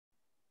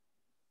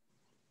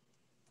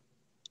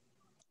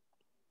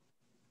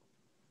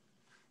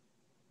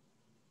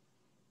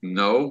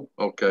No?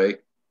 Okay.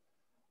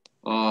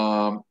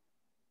 What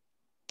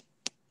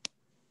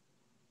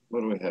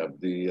do we have?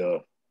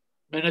 The,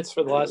 Minutes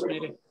for the last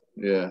meeting?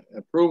 yeah,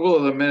 approval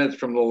of the minutes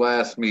from the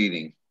last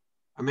meeting.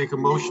 I make a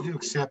motion to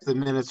accept the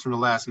minutes from the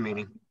last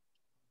meeting.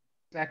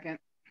 Second.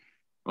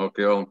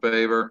 Okay, all in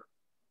favor?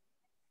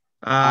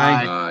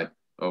 Aye. Aye.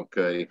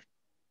 Okay.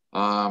 We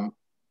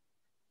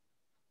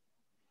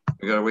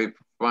gotta wait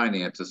for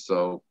finances,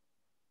 so.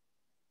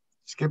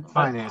 Skip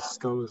finance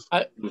goes.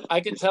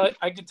 I can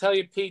tell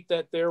you, Pete,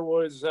 that there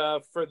was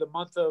for the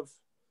month of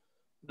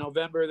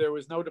November, there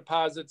was no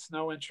deposits,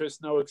 no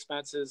interest, no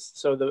expenses.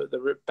 So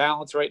the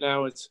balance right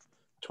now is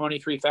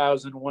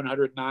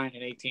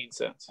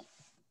 $23,109.18.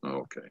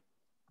 Okay.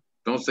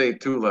 Don't say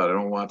it too loud. I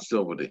don't want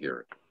Silva to hear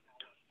it.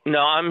 No,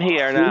 I'm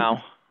here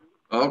now.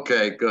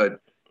 Okay, good.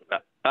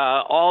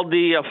 All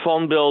the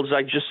phone bills,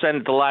 I just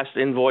sent the last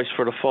invoice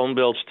for the phone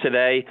bills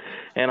today,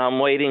 and I'm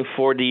waiting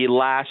for the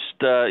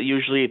last,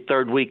 usually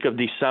third week of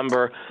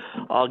December,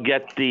 I'll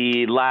get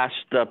the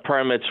last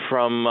permits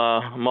from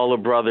Muller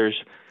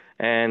Brothers,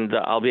 and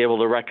I'll be able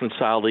to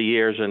reconcile the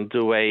years and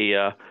do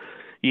a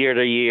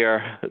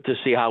year-to-year to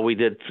see how we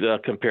did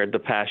compared to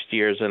past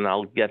years, and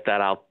I'll get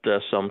that out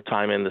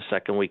sometime in the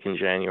second week in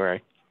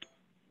January.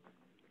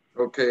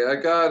 Okay, I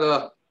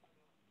got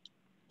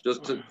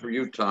for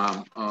you,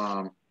 Tom.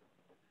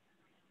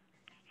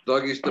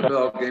 Dougie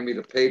Stabell gave me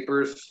the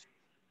papers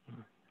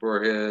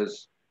for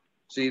his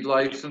seed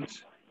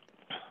license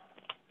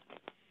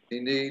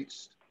he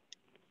needs.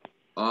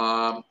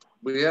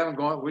 We haven't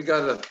gone. We've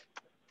got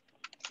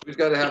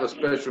to have a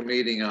special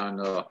meeting on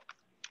how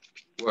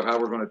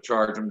we're going to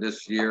charge them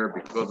this year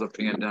because of the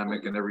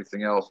pandemic and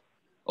everything else.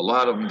 A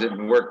lot of them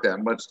didn't work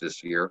that much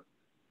this year.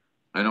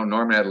 I know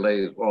Norman had to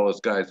lay all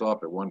his guys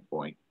off at one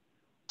point.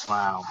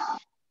 Wow.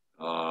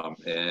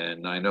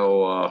 And I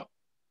know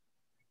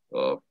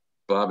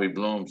Bobby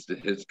Bloom's,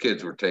 his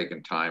kids were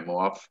taking time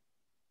off,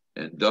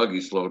 and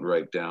Dougie slowed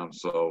right down.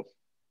 So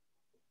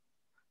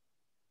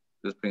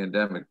this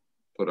pandemic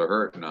put a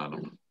hurting on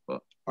them.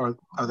 But Are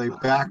they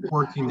back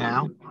working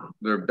now?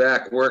 they're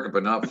back working,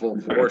 but not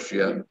full force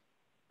yet.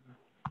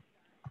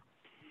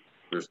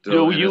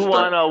 Do you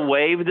want to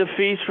waive the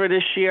fees for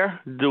this year?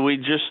 Do we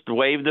just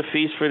waive the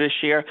fees for this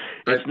year?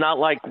 It's not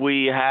like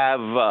we have,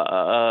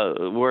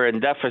 we're in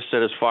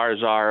deficit as far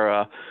as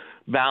our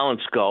balance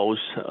goes.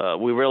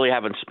 We really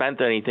haven't spent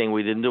anything.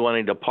 We didn't do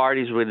any of the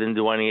parties. We didn't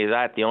do any of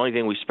that. The only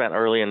thing we spent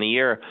early in the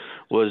year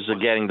was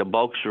getting the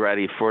boats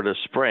ready for the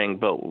spring,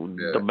 but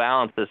the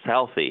balance is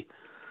healthy.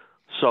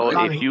 So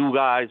if you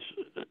guys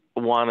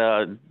want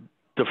to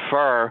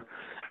defer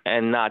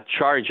and not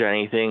charge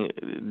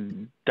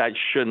anything, that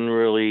shouldn't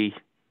really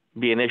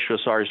be an issue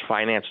as far as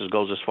finances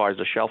goes, as far as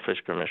the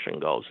Shellfish Commission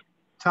goes.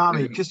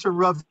 Tommy, just a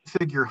rough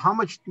figure, how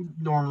much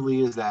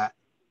normally is that?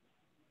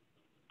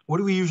 What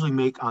do we usually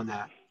make on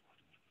that?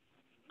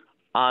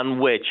 On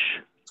which?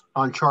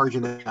 On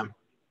charging them.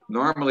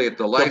 Normally at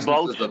the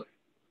license is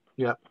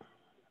yep.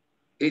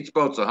 Each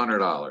boat's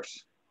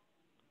 $100.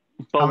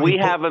 But we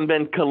haven't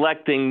been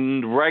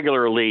collecting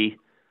regularly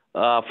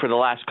for the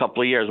last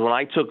couple of years. When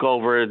I took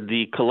over,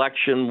 the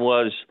collection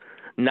was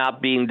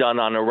not being done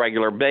on a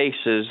regular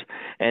basis,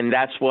 and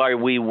that's why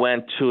we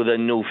went to the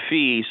new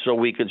fee so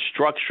we could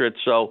structure it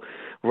so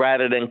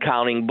rather than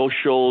counting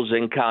bushels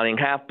and counting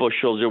half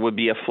bushels, it would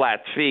be a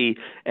flat fee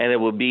and it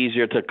would be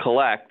easier to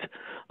collect.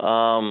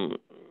 But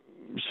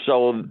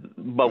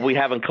we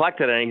haven't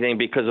collected anything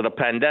because of the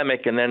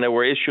pandemic, and then there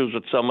were issues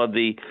with some of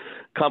the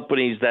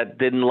companies that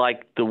didn't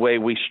like the way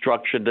we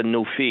structured the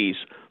new fees.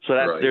 So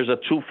that there's a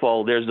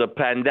twofold. There's the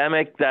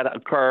pandemic that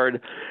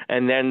occurred,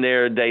 and then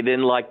they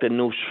didn't like the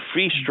new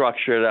fee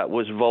structure that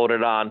was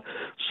voted on.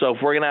 So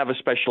if we're going to have a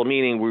special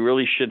meeting, we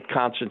really should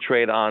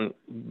concentrate on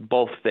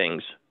both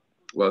things.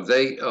 Well,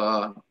 they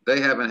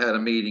haven't had a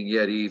meeting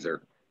yet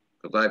either,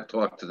 because I've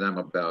talked to them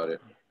about it.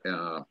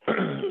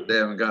 They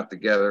haven't got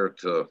together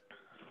to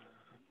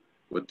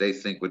what they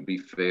think would be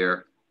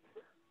fair.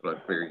 But I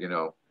figure,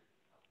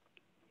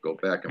 go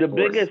back and forth. The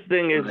biggest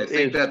thing is, I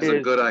think that's a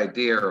good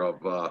idea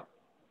of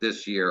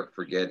this year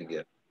for getting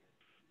it.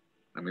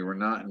 I mean, we're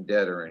not in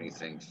debt or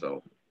anything,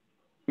 so.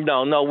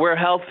 No, we're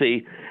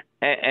healthy.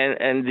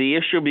 And the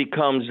issue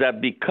becomes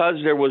that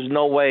because there was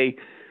no way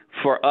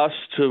for us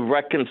to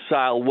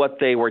reconcile what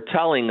they were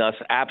telling us,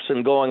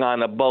 absent going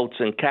on the boats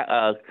and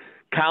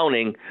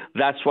counting,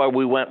 that's why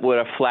we went with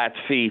a flat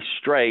fee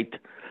straight.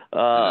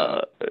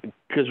 Because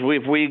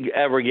if we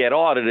ever get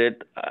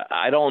audited,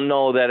 I don't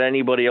know that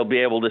anybody will be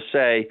able to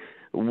say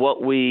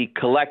what we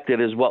collected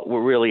is what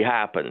really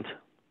happened.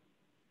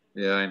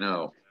 Yeah, I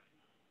know.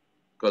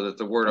 Because it's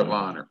a word of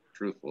honor,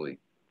 truthfully.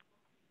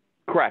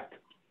 Correct.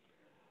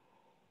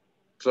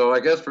 So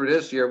I guess for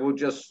this year, we'll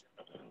just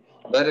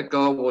let it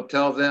go. We'll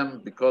tell them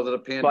because of the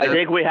pandemic. But I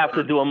think we have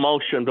to do a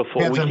motion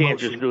before. We can't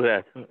just do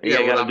that.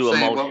 Yeah, you got to do a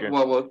motion.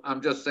 Well, I'm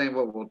just saying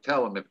what we'll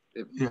tell them if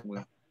it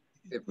passes.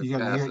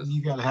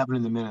 You got to have it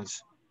in the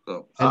minutes.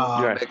 So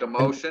make a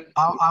motion.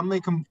 I'll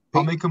make a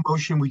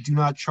motion. We do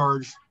not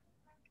charge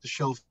the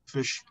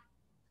Shellfish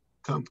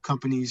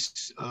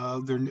companies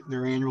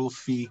their annual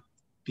fee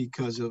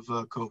because of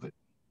COVID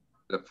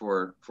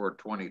for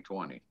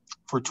 2020.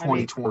 For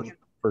 2020.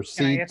 For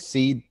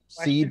seed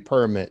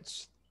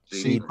permits.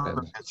 Seed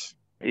permits.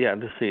 Yeah,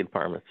 the seed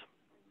permits.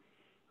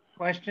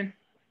 Question?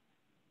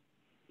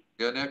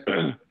 Good, Nick?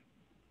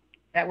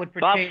 That would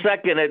pertain. Bob,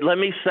 second it. Let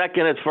me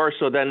second it first,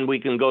 so then we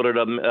can go to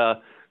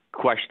the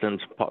questions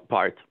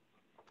part.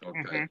 Okay.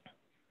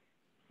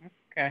 Mm-hmm.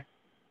 Okay.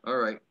 All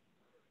right.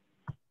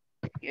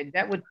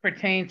 That would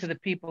pertain to the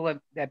people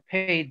that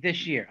paid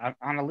this year,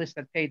 on a list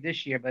that paid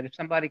this year. But if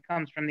somebody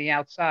comes from the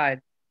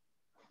outside,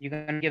 you're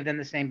going to give them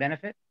the same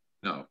benefit?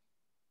 No.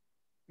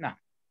 No.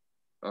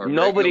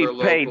 Nobody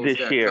paid this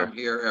year. Come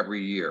here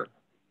every year.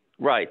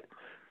 Right.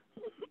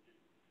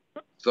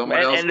 Someone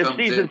else and the comes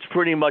season's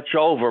pretty much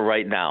over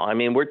right now. I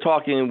mean,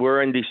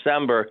 we're in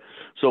December,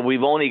 so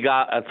we've only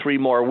got 3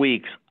 more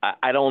weeks.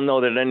 I don't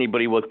know that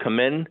anybody would come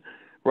in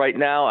right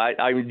now.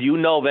 Do you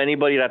know of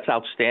anybody that's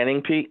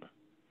outstanding, Pete?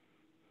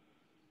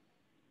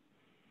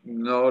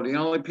 No, the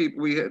only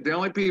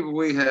people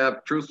we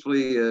have,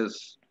 truthfully,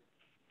 is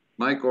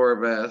Mike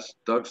Orvas,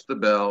 Doug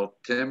Stabell,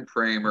 Tim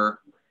Kramer,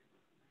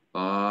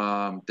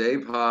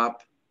 Dave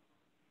Hopp,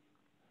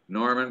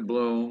 Norman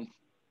Bloom,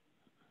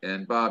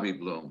 and Bobby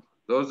Bloom.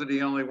 Those are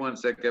the only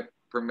ones that get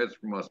permits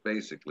from us,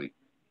 basically.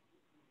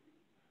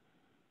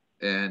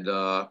 And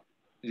they're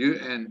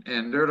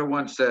the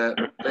ones that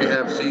they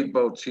have seed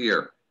boats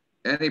here.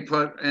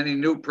 Any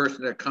new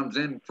person that comes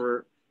in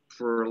for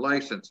a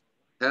license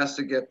has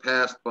to get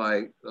passed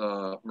by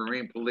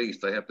Marine Police.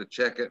 They have to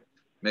check it,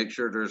 make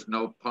sure there's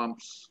no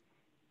pumps,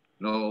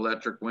 no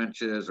electric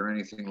winches or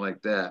anything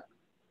like that,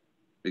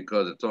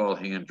 because it's all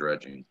hand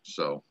dredging.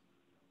 So.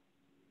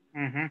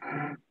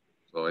 Mm-hmm.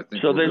 So I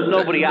think. So there's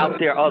nobody out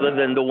there other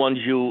than the ones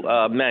you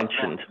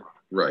mentioned.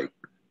 Right.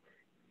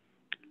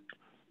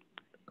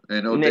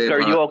 Nick, are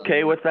you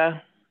okay with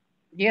that?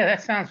 Yeah,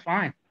 that sounds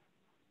fine.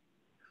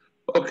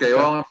 Okay,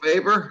 all in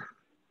favor?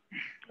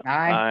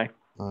 Aye.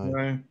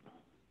 Aye.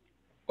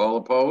 All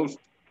opposed?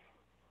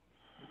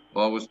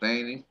 All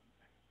abstaining?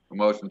 The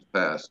motion's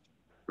passed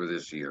for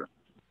this year.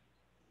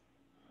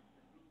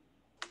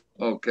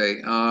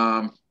 Okay,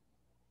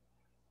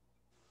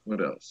 what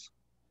else?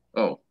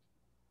 Oh.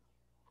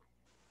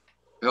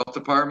 Health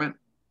Department?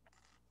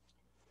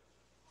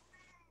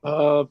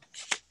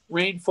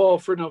 Rainfall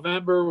for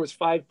November was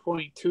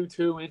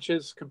 5.22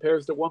 inches,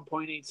 compares to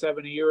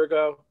 1.87 a year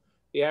ago.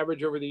 The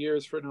average over the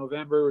years for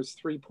November was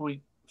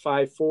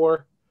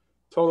 3.54.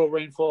 Total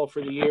rainfall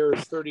for the year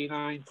is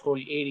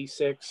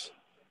 39.86.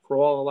 For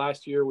all of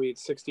last year, we had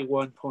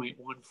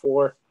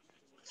 61.14.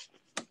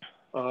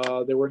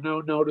 There were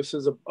no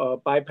notices of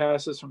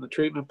bypasses from the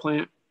treatment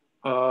plant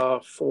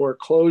for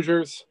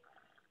closures.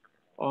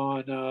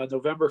 On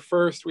November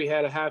 1st, we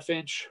had a 1/2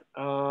 inch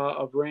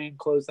of rain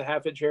close the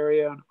 1/2 inch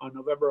area. On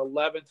November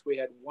 11th, we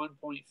had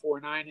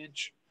 1.49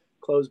 inch,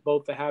 closed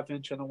both the 1/2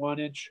 inch and the 1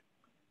 inch.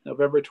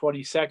 November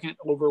 22nd,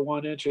 over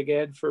 1 inch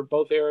again for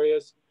both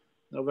areas.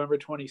 November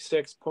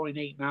 26th,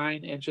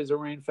 0.89 inches of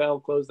rain fell,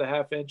 closed the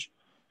 1/2 inch.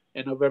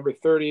 And November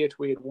 30th,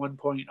 we had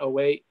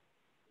 1.08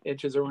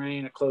 inches of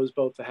rain. It closed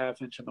both the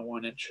 1/2 inch and the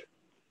 1 inch.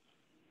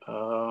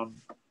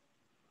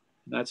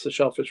 That's the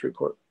Shellfish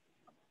report.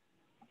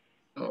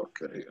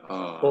 Okay.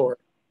 Four.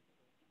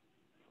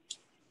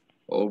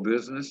 Old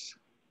business?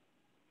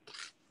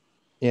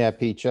 Yeah,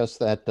 Pete, just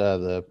that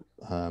the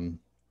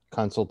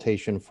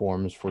consultation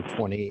forms for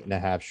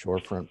 28.5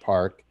 Shorefront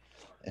Park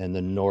and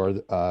the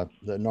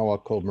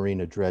Norwalk Cove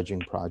Marina dredging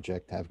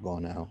project have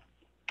gone out.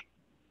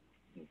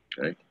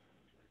 Okay.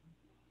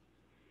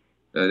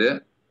 That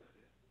it?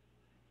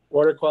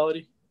 Water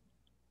quality?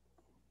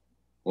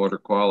 Water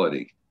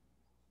quality.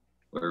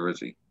 Where is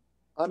he?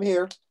 I'm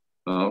here.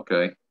 Oh,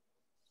 okay.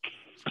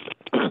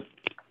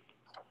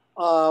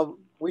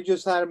 We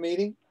just had a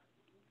meeting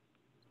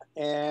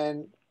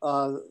and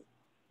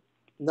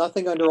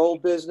nothing under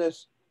old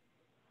business.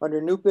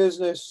 Under new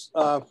business,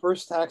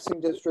 First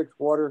Taxing District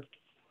Water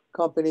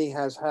Company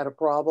has had a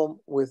problem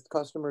with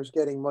customers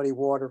getting muddy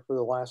water for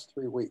the last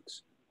 3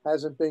 weeks.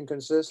 Hasn't been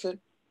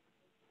consistent.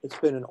 It's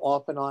been an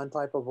off and on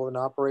type of an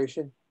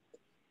operation.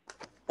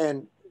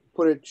 And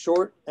put it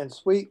short and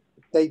sweet,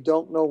 they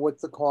don't know what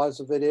the cause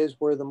of it is,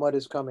 where the mud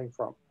is coming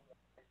from.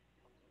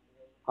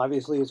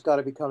 Obviously, it's got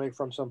to be coming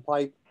from some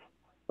pipe,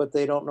 but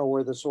they don't know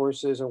where the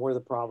source is and where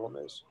the problem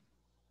is.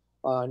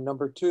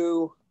 Number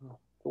two,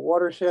 the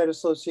Watershed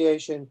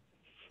Association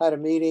had a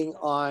meeting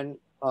on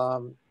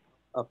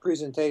a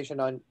presentation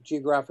on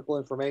geographical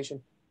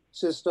information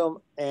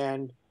system,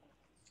 and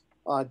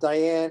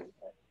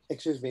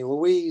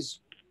Louise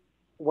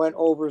went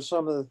over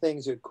some of the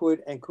things it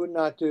could and could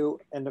not do,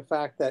 and the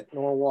fact that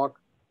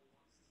Norwalk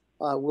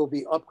will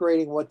be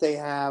upgrading what they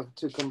have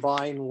to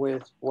combine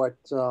with what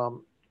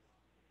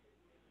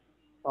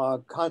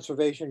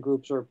conservation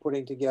groups are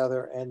putting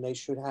together, and they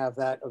should have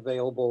that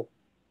available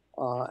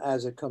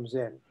as it comes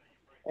in.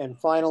 And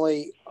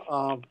finally,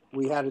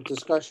 we had a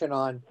discussion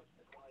on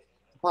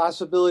the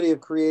possibility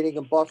of creating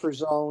a buffer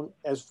zone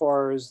as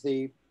far as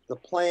the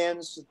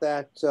plans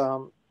that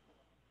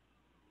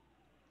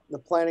the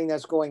planning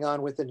that's going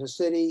on within the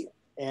city,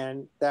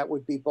 and that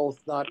would be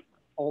both not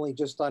only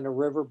just on the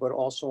river, but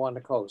also on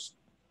the coast,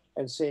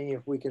 and seeing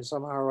if we can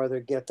somehow or other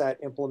get that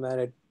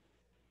implemented,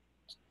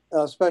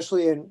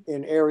 especially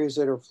in areas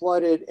that are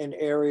flooded and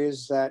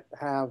areas that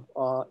have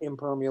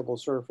impermeable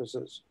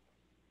surfaces.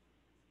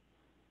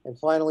 And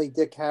finally,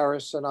 Dick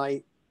Harris and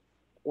I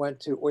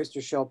went to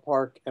Oyster Shell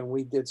Park, and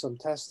we did some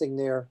testing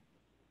there,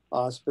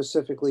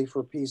 specifically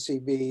for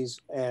PCBs,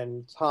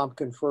 and Tom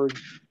confirmed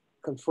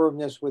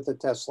this with the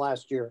test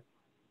last year.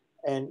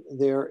 And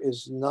there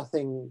is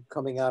nothing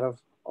coming out of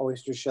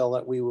Oyster Shell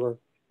that we were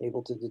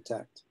able to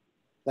detect.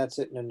 That's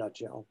it in a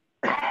nutshell.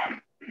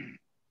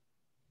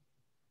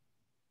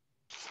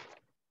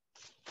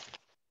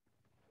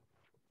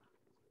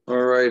 All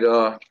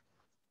right.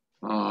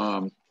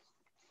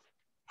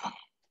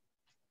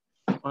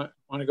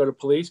 Want to go to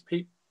police,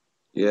 Pete?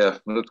 Yeah,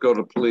 let's go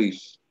to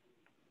police.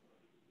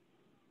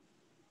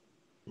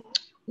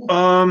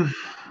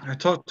 I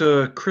talked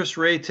to Chris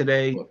Ray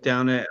today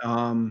down at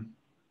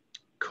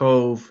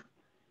Cove.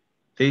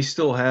 They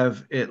still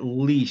have at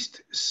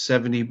least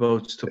 70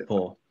 boats to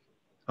pull.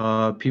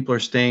 People are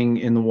staying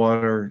in the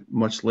water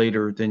much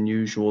later than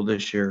usual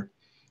this year.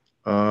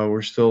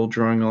 We're still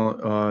drawing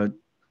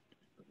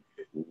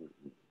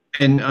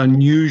an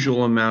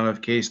unusual amount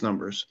of case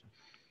numbers.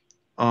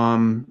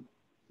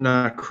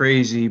 Not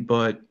crazy,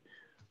 but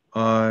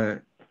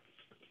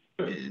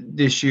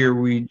this year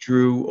we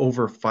drew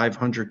over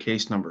 500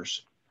 case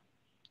numbers,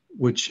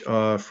 which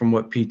from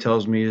what Pete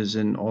tells me is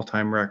an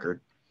all-time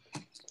record.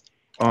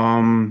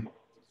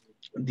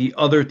 The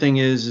other thing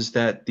is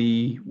that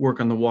the work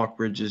on the walk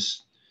bridge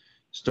is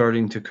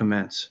starting to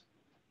commence.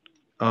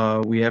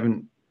 We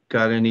haven't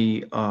got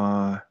any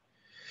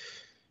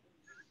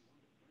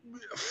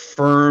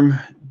firm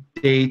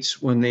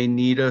dates when they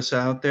need us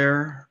out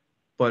there,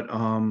 but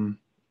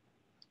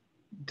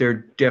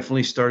they're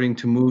definitely starting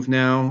to move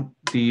now.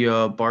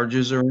 The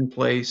barges are in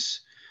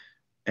place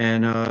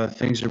and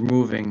things are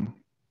moving.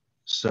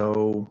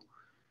 So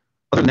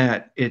other than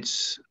that,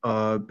 it's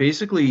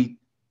basically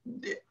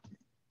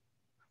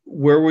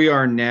where we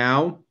are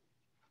now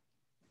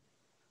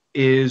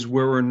is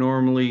where we're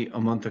normally a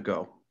month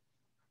ago.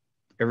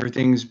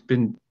 Everything's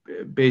been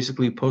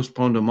basically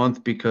postponed a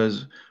month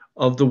because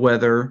of the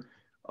weather.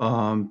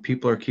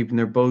 People are keeping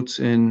their boats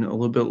in a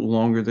little bit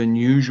longer than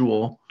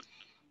usual.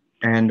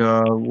 And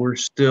we're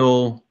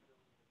still,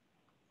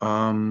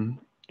 for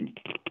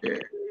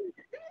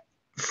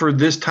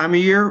this time of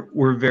year,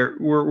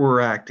 we're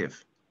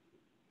active,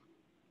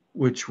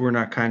 which we're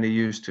not kind of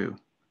used to.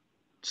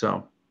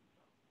 So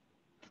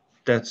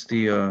that's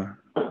the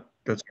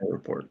that's our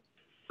report.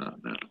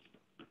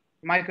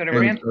 Mike, are the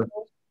ramps closed?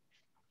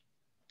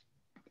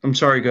 I'm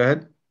sorry, go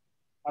ahead.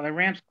 Are the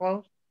ramps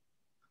closed?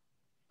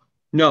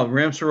 No,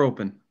 ramps are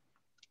open.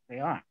 They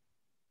are.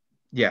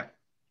 Yeah.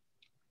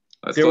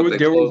 I thought they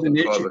closed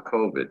because of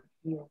COVID.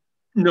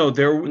 No,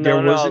 there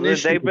was an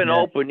issue. They've been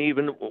open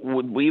even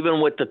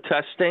with the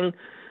testing.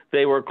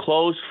 They were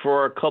closed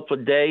for a couple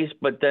of days,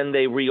 but then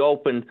they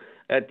reopened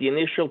at the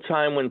initial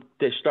time when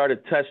they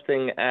started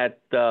testing at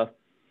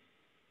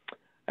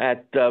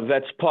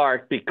Vets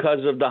Park.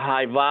 Because of the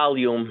high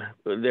volume,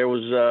 there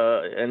was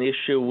an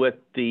issue with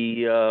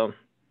the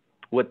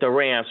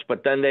ramps,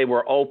 but then they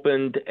were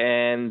opened,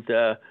 and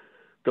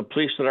the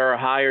police that are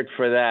hired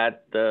for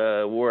that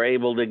were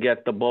able to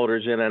get the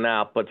boaters in and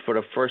out. But for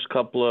the first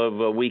couple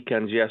of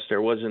weekends, yes,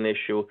 there was an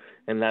issue,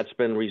 and that's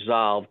been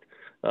resolved.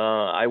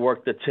 I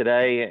worked it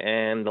today,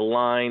 and the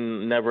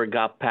line never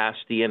got past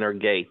the inner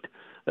gate,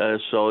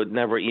 so it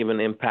never even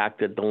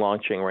impacted the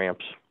launching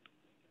ramps.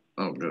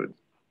 Oh, good.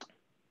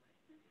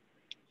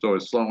 So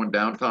it's slowing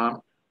down,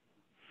 Tom?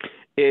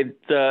 Two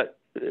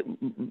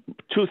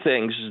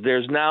things.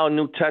 There's now a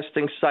new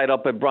testing site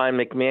up at Brian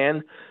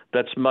McMahon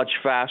that's much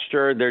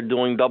faster. They're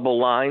doing double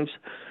lines.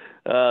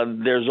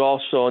 There's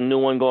also a new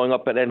one going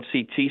up at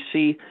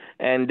NCTC,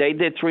 and they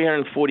did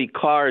 340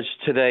 cars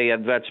today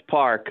at Vets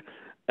Park.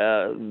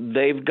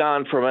 They've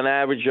gone from an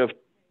average of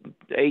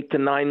 8 to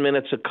 9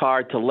 minutes a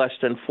car to less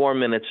than 4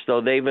 minutes. So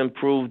they've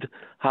improved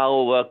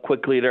how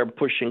quickly they're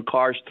pushing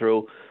cars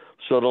through.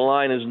 So the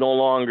line is no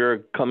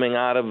longer coming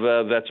out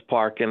of Vets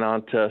Park and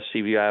onto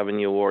Seaview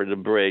Avenue or the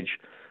bridge.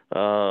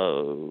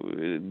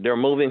 They're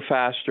moving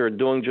faster,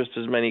 doing just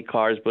as many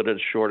cars, but at a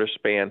shorter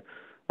span.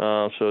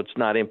 So it's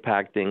not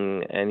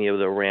impacting any of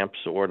the ramps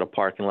or the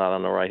parking lot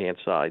on the right-hand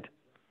side.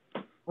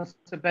 What's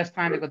the best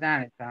time to go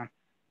down it, Tom?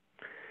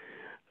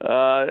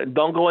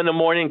 Don't go in the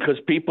morning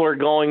because people are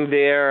going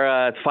there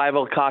at 5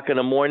 o'clock in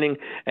the morning.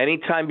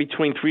 Anytime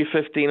between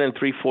 3:15 and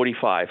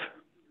 3:45.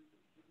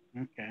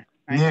 Okay.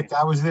 Nick,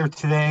 I was there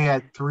today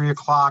at 3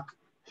 o'clock.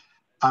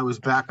 I was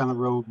back on the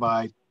road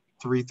by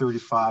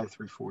 3:35,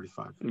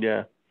 3:45.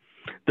 Yeah.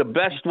 The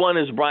best one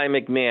is Brian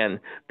McMahon.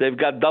 They've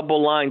got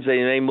double lines.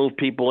 They move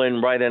people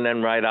in right in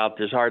and right out.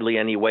 There's hardly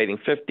any waiting.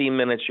 15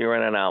 minutes, you're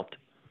in and out.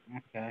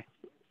 Okay.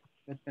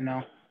 Good to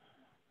know.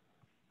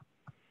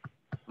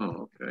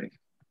 Oh, okay.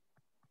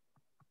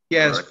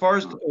 Yeah, as far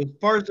as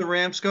the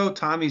ramps go,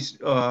 Tommy's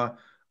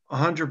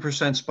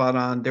 100% spot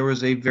on. There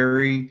was a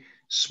very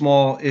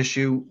small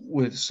issue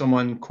with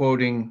someone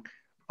quoting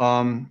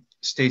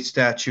state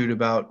statute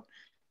about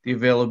the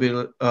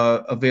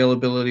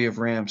availability of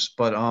ramps,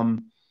 but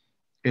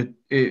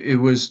it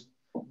was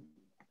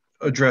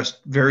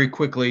addressed very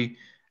quickly.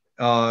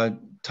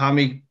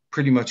 Tommy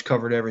pretty much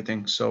covered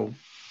everything, so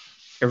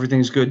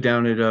everything's good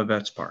down at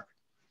Vets Park.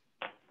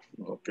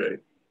 Okay.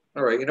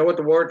 All right. You know what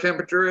the water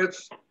temperature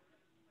is?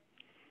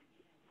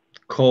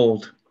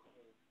 Cold.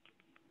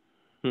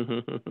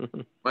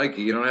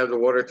 Mikey, you don't have the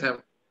water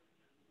temp?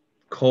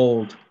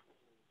 Cold.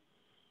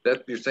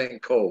 That you're saying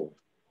cold.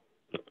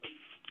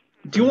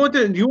 Do you want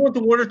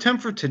the water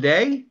temp for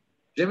today?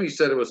 Jimmy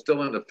said it was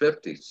still in the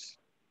 50s.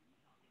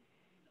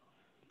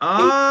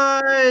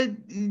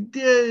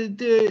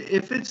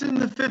 If it's in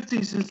the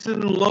 50s, it's in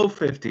the low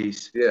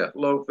 50s. Yeah,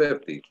 low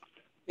 50s.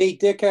 Hey,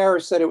 Dick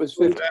Harris said it was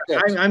 56.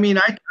 I mean,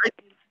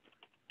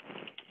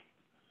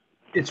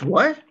 it's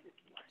what?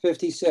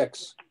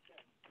 56.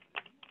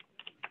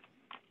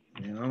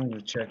 Yeah, I'm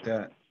gonna check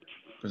that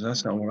because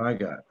that's not what I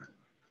got.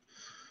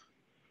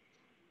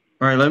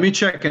 All right, let me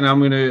check, and I'm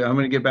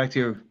gonna get back to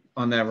you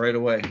on that right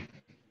away.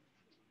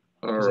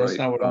 All right. That's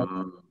not what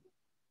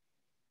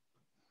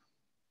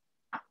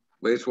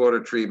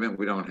wastewater treatment,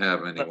 we don't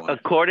have anyone.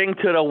 According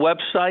to the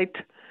website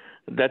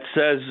that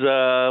says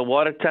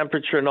water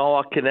temperature in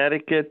Norwalk,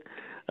 Connecticut,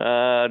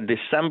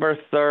 December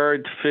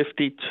 3rd,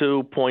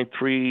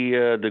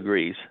 52.3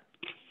 degrees.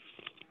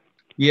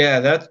 Yeah,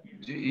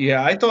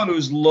 I thought it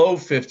was low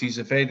 50s,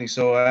 if anything.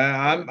 So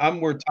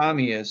I'm where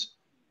Tommy is.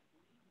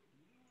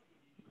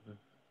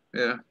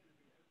 Yeah.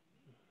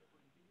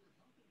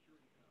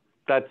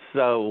 That's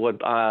what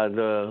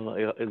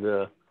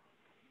the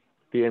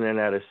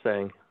internet is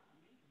saying.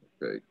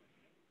 Okay.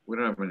 We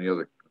don't have any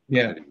other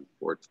Yeah.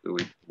 reports, do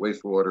we?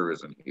 Wastewater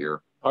isn't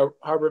here.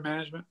 Harbor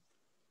management?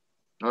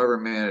 Harbor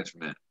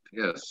management.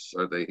 Yes.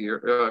 Are they here?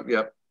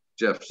 Yep.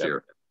 Jeff's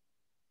here.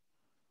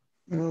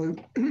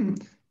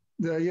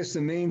 I guess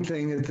the main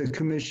thing that the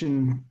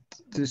commission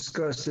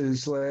discussed at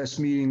its last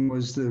meeting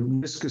was the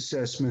risk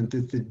assessment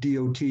that the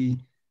DOT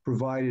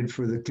provided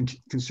for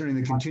concerning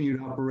the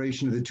continued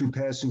operation of the 2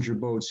 passenger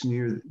boats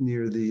near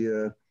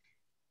the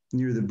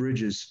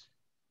bridges.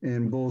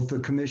 And both the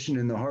commission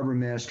and the harbor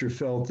master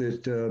felt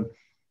that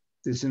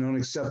it's an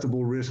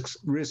unacceptable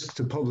risk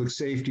to public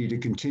safety to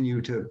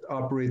continue to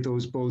operate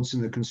those boats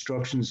in the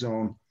construction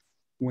zone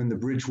when the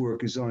bridge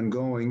work is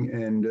ongoing,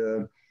 and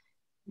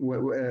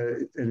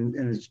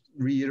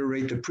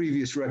reiterate the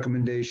previous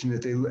recommendation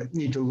that they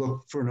need to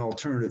look for an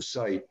alternative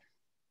site.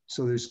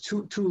 So there's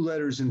two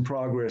letters in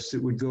progress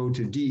that would go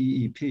to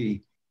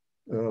DEEP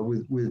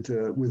with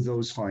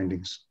those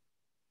findings.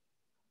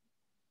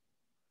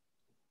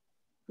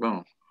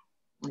 Well,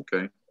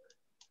 okay.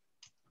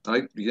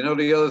 You know,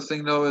 the other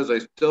thing though is I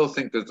still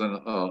think there's an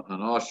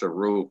OSHA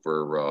rule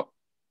for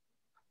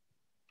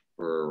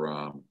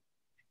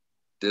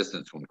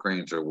distance when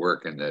cranes are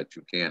working, that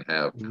you can't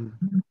have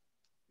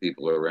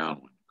people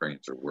around when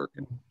cranes are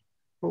working.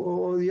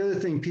 Well, the other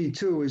thing, Pete,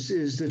 too,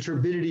 is the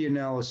turbidity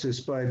analysis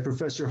by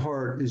Professor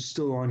Hart is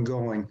still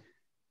ongoing.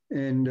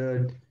 And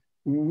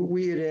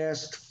we had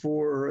asked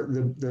for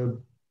the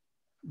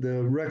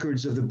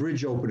records of the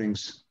bridge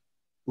openings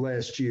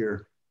last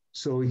year,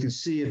 so we could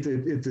see if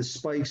the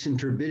spikes in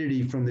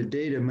turbidity from the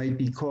data might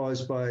be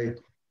caused by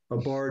a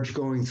barge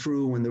going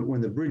through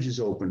when the bridge is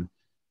open.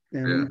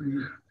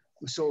 And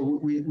so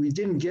we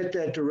didn't get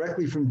that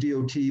directly from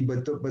DOT,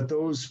 but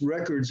those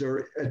records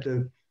are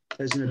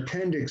as an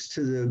appendix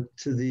to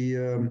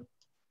the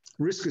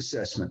risk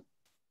assessment.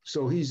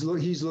 So he's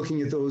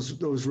looking at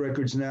those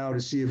records now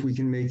to see if we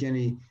can make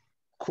any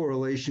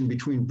correlation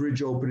between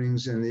bridge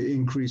openings and the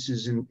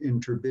increases in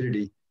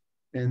turbidity.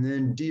 And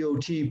then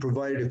DOT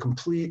provided the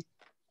complete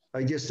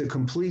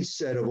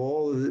set of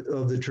all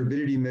of the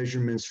turbidity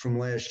measurements from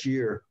last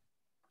year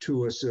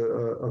to us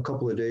a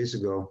couple of days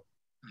ago.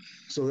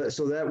 So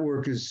that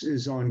work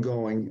is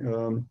ongoing.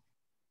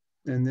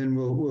 And then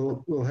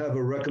we'll have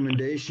a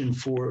recommendation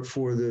for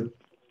the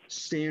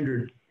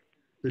standard,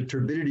 the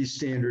turbidity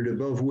standard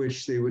above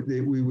which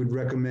we would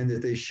recommend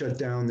that they shut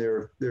down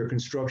their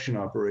construction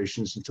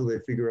operations until they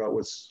figure out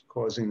what's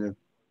causing the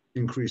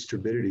increased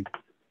turbidity.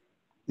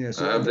 Yeah.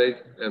 So have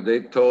they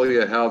told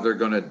you how they're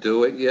going to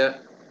do it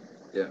yet?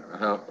 Yeah.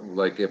 How,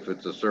 like if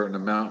it's a certain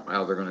amount,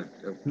 how they're going to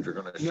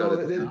shut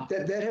it down?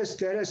 That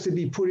has to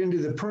be put into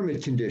the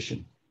permit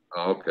condition.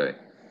 Oh, okay.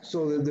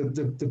 So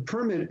the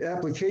permit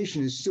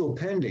application is still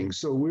pending.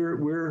 So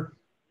we're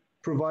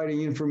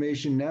providing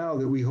information now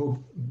that we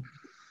hope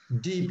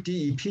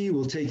DEP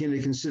will take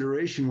into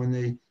consideration when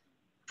they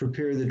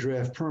prepare the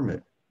draft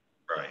permit.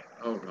 Right.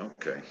 Oh,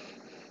 okay.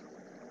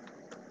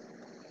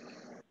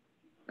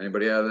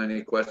 Anybody have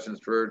any questions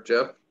for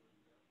Jeff?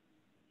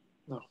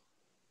 No.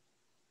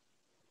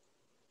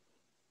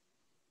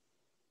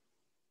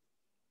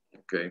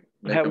 Okay.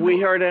 Have we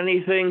heard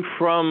anything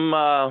from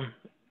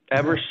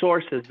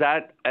Eversource? Is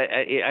that,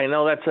 I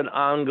know that's an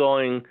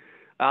ongoing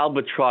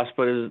albatross,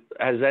 but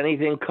has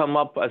anything come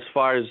up as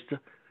far as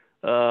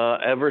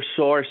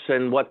Eversource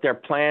and what their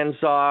plans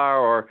are,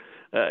 or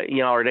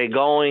are they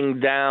going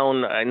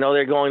down? I know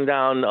they're going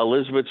down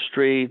Elizabeth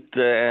Street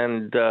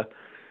and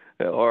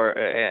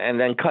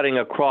then cutting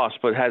across.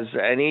 But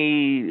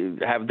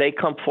have they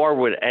come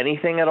forward with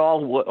anything at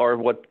all, or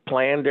what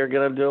plan they're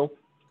going to do?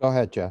 Go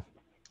ahead, Jeff.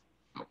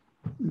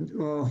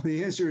 Well,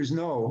 the answer is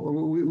no.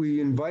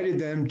 We invited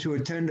them to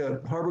attend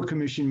a Harbor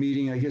Commission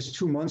meeting, I guess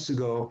 2 months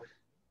ago,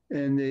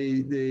 and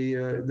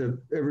the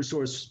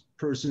Eversource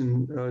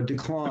person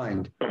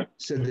declined,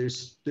 said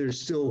they're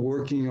still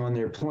working on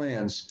their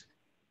plans.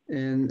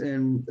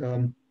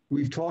 And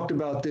we've talked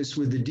about this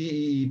with the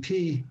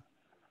DEEP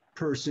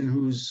person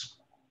who's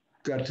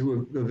got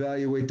to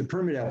evaluate the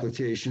permit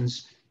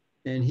applications.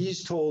 And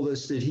he's told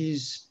us that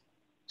he's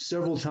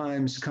several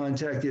times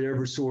contacted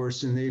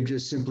Eversource, and they've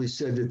just simply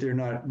said that they're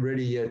not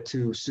ready yet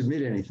to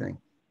submit anything.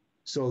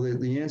 So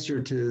the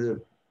answer to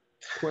the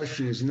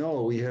question is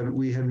no.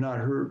 We've not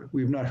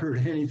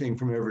heard anything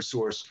from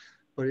Eversource.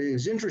 But it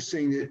is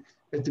interesting that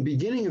at the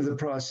beginning of the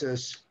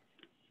process,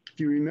 if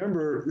you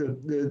remember,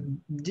 the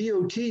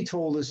DOT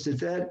told us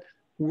that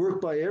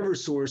work by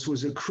Eversource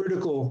was a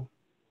critical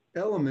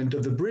element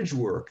of the bridge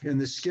work, and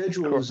the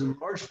schedule was in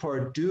large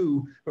part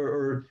due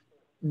or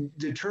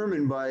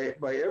determined by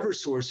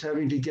Eversource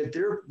having to get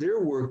their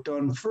work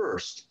done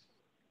first.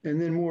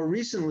 And then more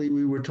recently,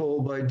 we were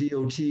told by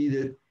DOT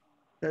that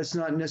that's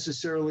not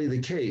necessarily the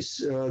case,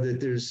 that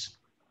there's,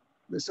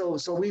 so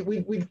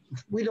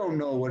we don't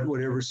know what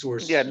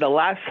Eversource. Yeah, the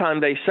last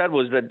time they said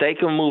was that they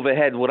can move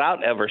ahead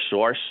without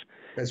Eversource.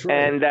 That's right.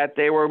 And that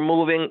they were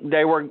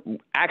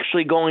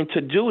actually going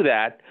to do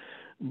that.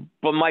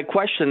 But my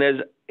question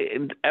is,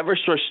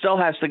 Eversource still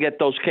has to get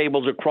those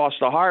cables across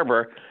the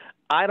harbor.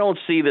 I don't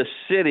see the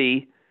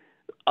city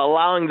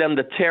allowing them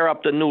to tear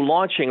up the new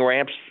launching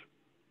ramps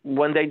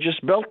when they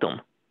just built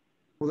them.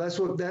 Well, that's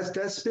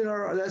been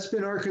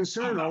our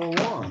concern all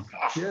along.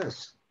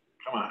 Yes.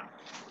 Come on.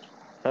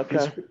 Okay.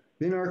 It's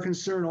been our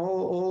concern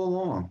all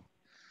along.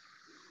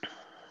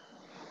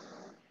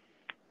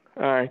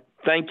 All right.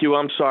 Thank you.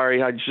 I'm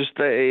sorry.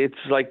 It's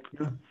like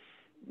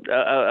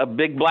a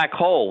big black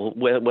hole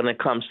when it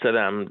comes to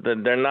them.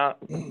 They're not.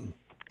 They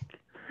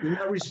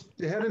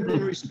haven't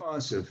been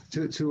responsive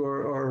to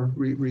our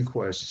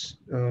requests.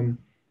 And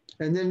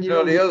then,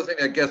 the other thing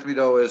that gets me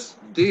though is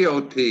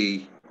DOT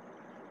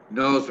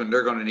knows when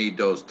they're going to need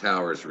those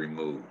towers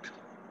removed.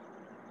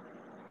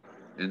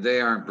 And they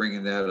aren't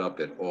bringing that up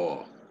at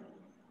all.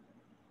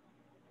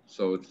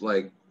 So it's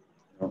like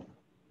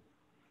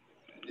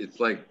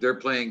they're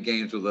playing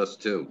games with us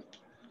too.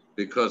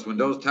 Because when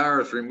those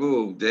towers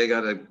removed,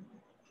 Eversource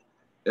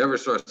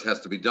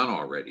has to be done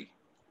already.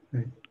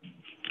 Right.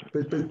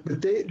 But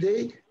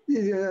they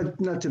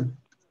not to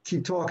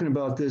keep talking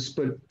about this,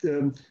 but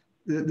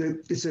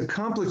it's a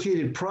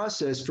complicated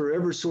process for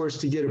Eversource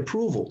to get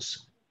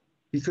approvals,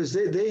 because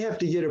they have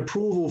to get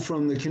approval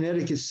from the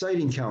Connecticut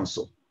Siting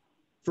Council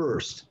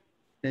first.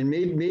 And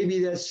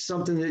maybe that's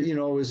something that,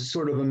 is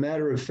sort of a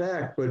matter of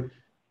fact, but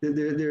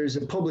there's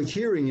a public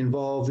hearing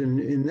involved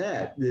in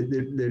that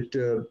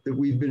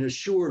we've been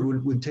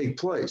assured would take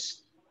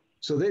place.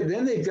 So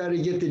then they've got to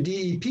get the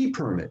DEP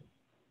permit.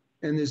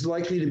 And there's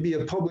likely to be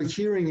a public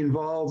hearing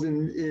involved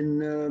in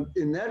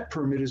that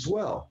permit as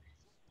well.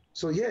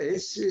 So yeah,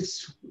 it's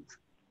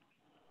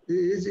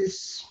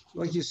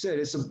like you said,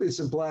 it's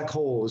a black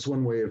hole is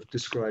one way of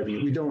describing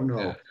it. We don't know.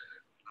 Yeah.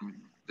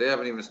 They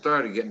haven't even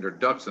started getting their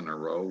ducks in a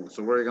row.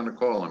 So what are you going to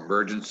call them?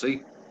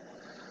 Emergency?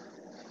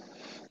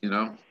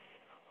 So.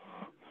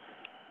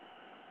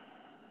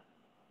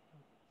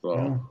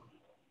 Yeah.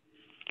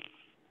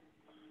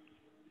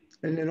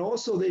 And then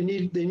also they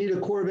need a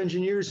Corps of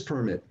Engineers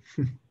permit.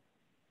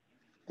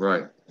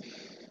 Right.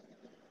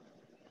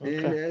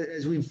 And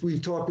as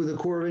we've talked with the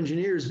Corps of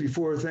Engineers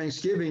before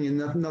Thanksgiving, and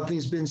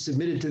nothing's been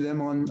submitted to them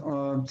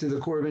to the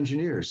Corps of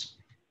Engineers.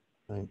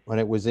 Right. When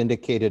it was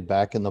indicated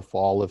back in the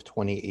fall of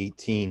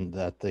 2018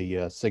 that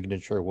the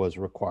signature was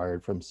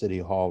required from City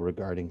Hall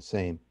regarding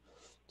same.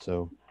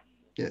 So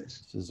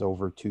yes, this is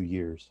over 2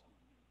 years.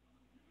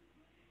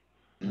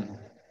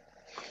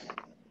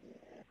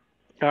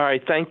 All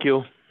right, thank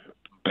you.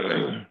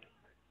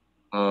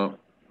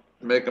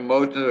 Make a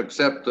motion to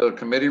accept the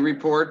committee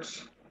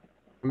reports.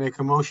 Make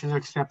a motion to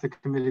accept the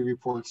committee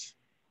reports.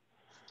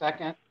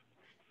 Second.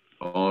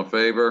 All in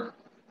favor?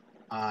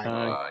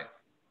 Aye.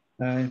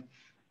 Aye.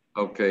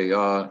 Okay,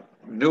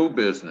 new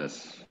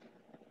business.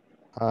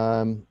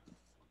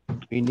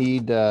 We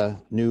need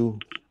new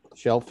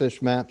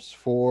shellfish maps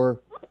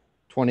for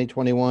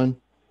 2021.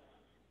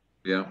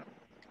 Yeah.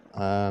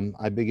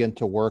 I begin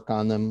to work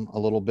on them a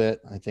little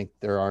bit. I think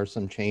there are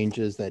some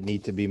changes that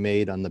need to be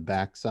made on the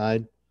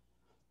backside.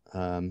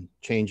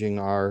 Changing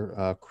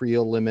our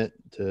creel limit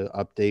to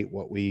update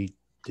what we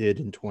did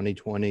in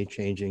 2020,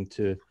 changing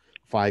to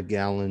 5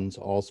 gallons,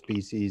 all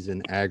species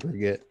and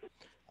aggregate.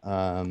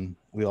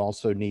 We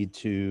also need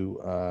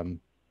to,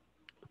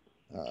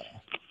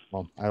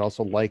 I'd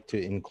also like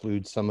to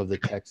include some of the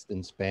text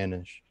in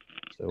Spanish.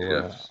 So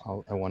yes.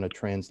 I want to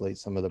translate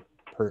some of the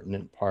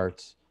pertinent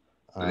parts.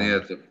 I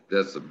think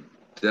that's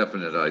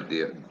Definite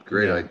idea.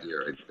 Great Yeah. idea.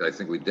 I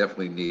think we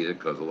definitely need it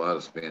because a lot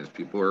of Spanish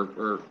people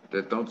are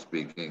that don't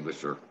speak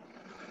English are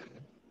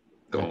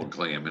going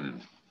clamming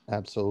and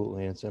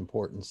Absolutely. It's an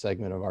important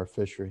segment of our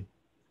fishery.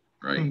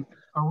 right. Hey,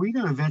 are we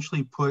going to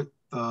eventually put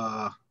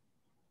the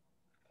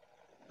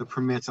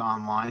permits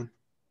online?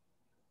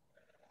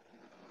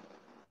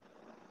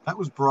 That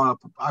was brought up.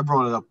 I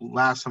brought it up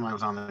last time I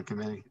was on the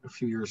committee a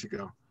few years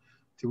ago.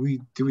 Do we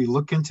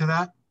look into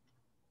that?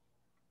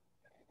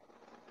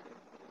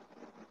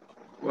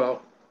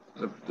 Well,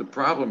 the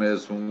problem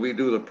is when we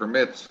do the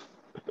permits,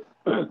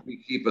 we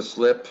keep a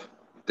slip.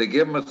 They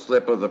give them a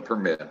slip of the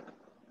permit,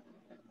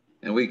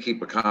 and we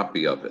keep a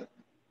copy of it.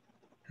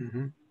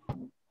 Mm-hmm.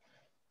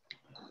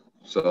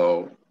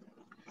 So,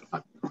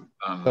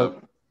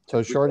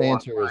 so short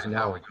answer is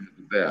no.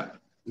 That.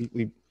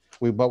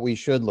 But we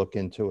should look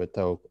into it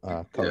though,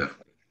 Coach. Yeah.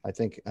 I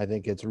think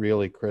it's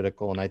really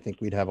critical, and I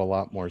think we'd have a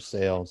lot more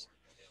sales.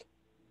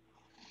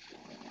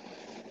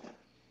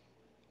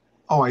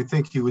 Oh, I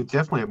think you would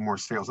definitely have more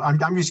sales. I'm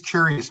just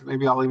curious.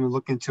 Maybe I'll even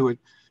look into it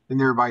in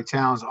nearby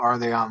towns. Are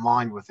they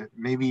online with it?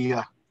 Maybe,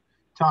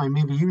 Tommy,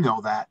 maybe you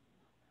know that.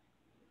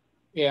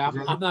 Yeah,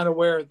 I'm not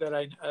aware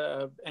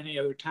that any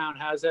other town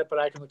has that, but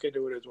I can look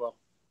into it as well.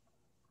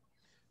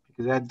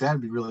 Because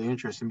that'd be really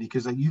interesting.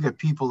 Because you get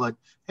people that,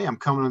 hey, I'm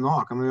coming to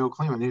Norwalk. I'm going to go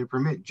claim. I need a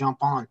permit. Jump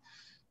on.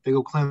 They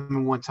go claim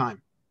in one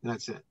time. And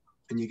that's it.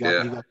 And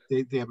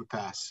they have a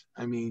pass.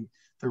 I mean,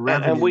 the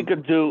revenue. And we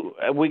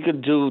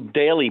could do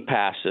daily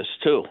passes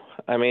too.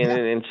 I mean,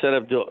 instead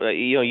of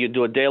you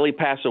do a daily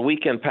pass, a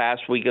weekend pass,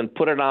 we can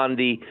put it on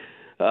the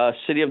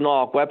City of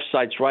Norwalk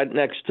websites right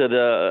next to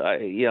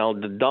the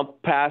the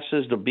dump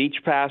passes, the beach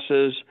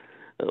passes,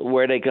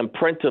 where they can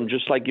print them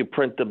just like you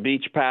print the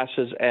beach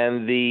passes,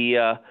 and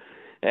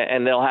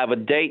and they'll have a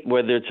date,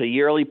 whether it's a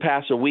yearly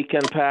pass, a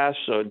weekend pass,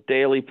 or a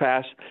daily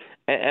pass,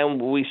 and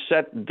we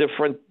set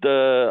different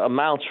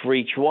amounts for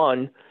each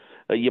one.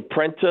 You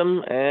print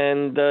them,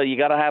 and you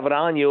got to have it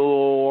on you,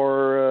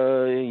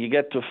 or you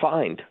get to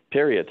fined.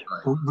 Period.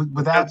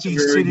 Would that be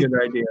very good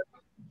idea.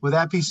 Would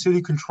that be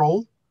city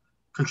controller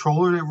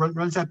that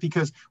runs that?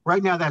 Because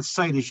right now that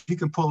site is you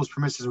can pull those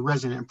permits as a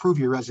resident and prove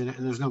you're a resident,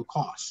 and there's no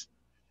cost.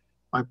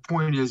 My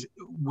point is,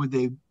 would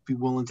they be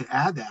willing to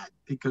add that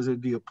because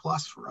it'd be a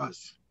plus for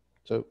us?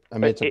 So I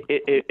mean,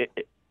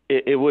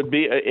 it would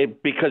be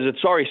because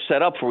it's already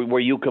set up for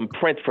where you can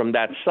print from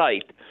that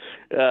site.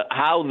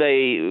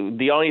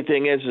 The only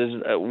thing is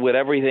with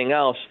everything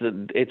else,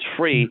 it's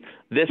free.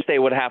 This they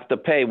would have to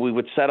pay. We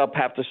would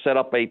have to set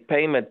up a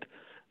payment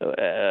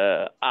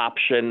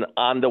option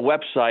on the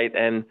website,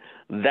 and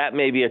that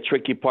may be a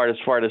tricky part as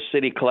far as the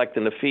city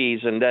collecting the fees,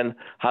 and then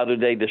how do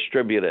they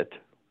distribute it?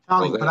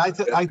 Tommy, but I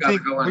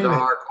think go into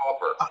our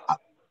copper.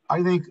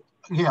 I think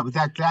but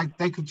that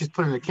they could just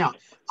put in an account.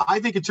 I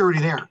think it's already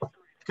there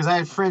because I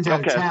had friends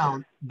out of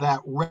town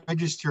that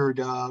registered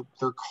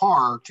their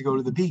car to go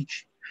to the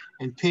beach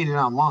and paid it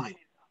online.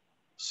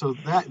 So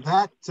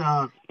that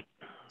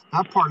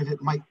part of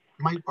it might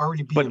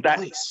already be in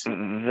place.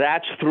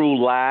 That's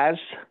through LAS.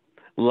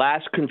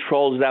 LAS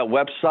controls that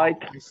website.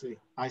 Oh,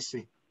 I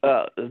see.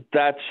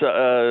 That's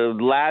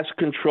LAS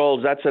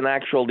controls. That's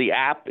the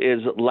app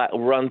is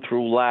run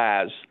through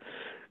LAS,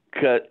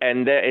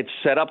 and it's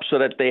set up so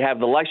that they have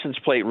the license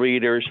plate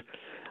readers.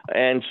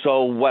 And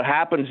so what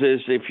happens is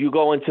if you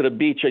go into the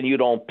beach and you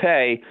don't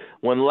pay,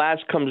 when LAS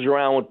comes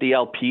around with the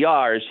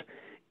LPRs,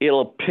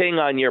 it'll ping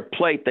on your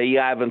plate that you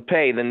haven't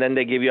paid, and then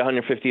they give you a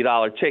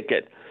 $150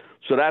 ticket.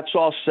 So that's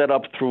all set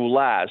up through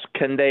LAS.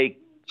 Can they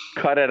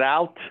cut it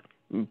out?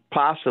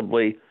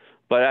 Possibly,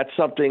 but that's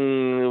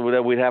something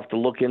that we'd have to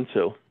look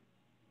into.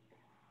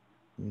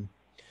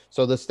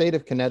 So the state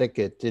of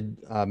Connecticut did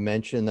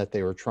mention that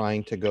they were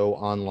trying to go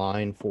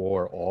online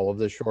for all of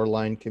the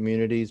shoreline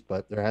communities,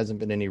 but there hasn't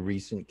been any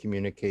recent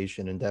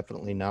communication, and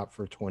definitely not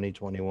for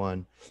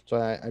 2021. So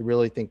I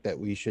really think that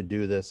we should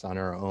do this on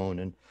our own.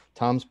 And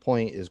Tom's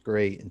point is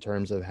great in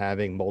terms of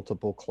having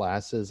multiple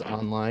classes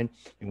online.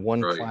 And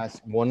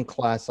one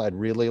class I'd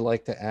really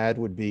like to add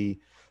would be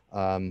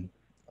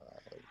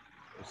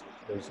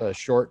there's a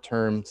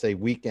short-term, say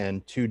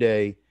weekend,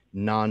 2-day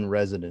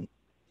non-resident.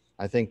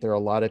 I think there are a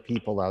lot of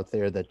people out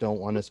there that don't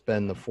want to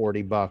spend the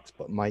 $40,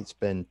 but might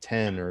spend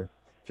 10 or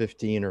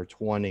 15 or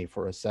 20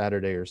 for a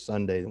Saturday or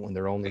Sunday when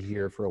they're only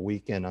here for a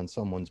weekend on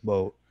someone's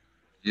boat.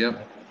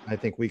 Yep. I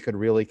think we could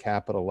really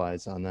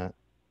capitalize on that.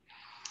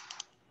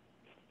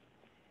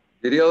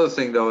 The other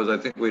thing though is I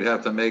think we'd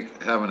have to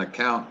have an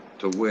account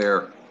to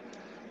where,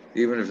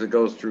 even if it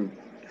goes through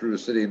the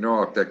city of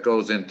Norwalk, that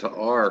goes into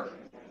our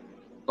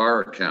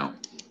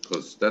account,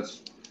 because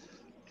that's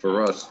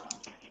for us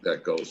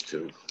that goes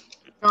to.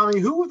 Tommy,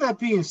 who would that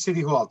be in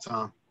City Hall,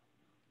 Tom?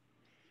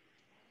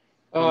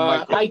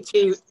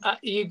 IT.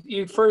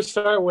 You first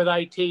start with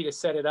IT to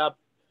set it up.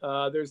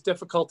 There's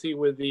difficulty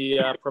with the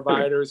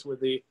providers, with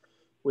the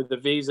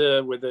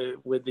Visa, with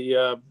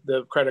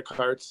the credit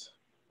cards.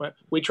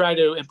 We try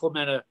to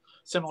implement a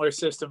similar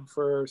system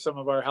for some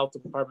of our health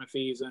department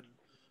fees, and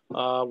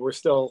we're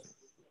still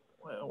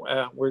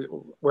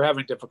we're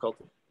having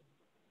difficulty.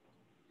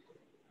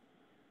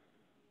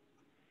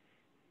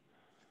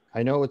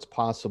 I know it's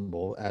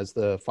possible, as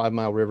the 5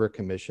 Mile River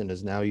Commission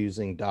is now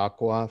using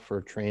DACWA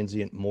for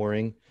transient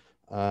mooring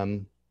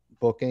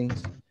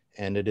bookings,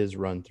 and it is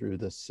run through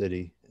the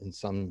city in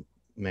some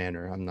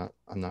manner. I'm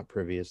not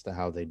privy as to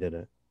how they did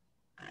it.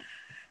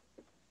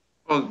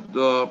 Well,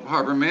 the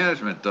harbor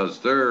management does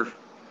their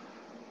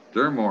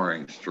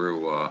moorings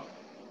through. I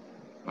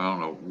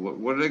don't know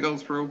what do they go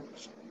through,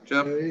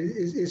 Jeff?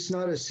 It's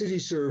not a city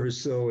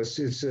service though. It's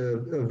a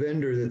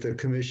vendor that the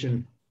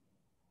commission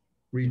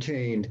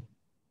retained.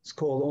 It's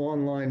called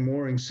Online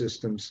Mooring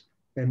Systems.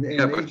 And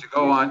Yeah, but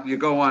you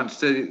go on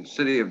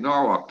City of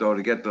Norwalk though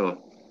to get the.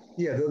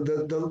 Yeah,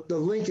 the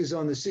link is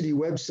on the city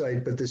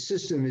website, but the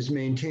system is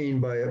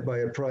maintained by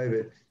a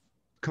private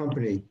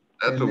company.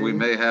 That's what we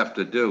may have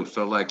to do.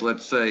 So like,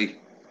 let's say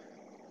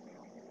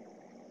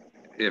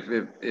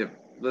if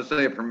let's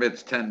say it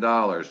permits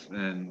 $10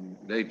 and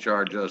they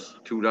charge us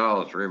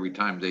 $2 for every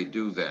time they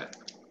do that.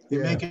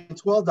 You make it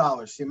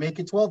 $12. You make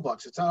it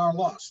 $12. It's not our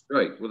loss.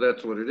 Right. Well,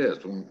 that's what it is.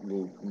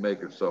 We'll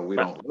make it so we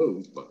don't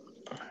lose. But.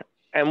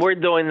 And we're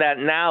doing that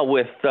now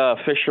with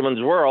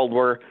Fisherman's World,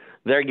 where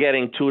they're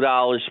getting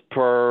 $2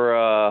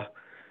 per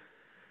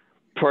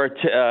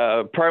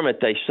permit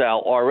they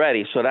sell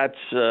already. So that's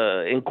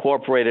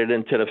incorporated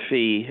into the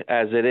fee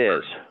as it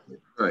is.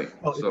 Right.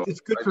 Well, so it's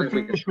good for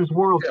Fisherman's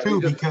World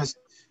too, because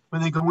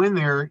when they go in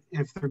there,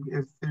 if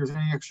there's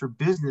any extra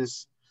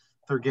business,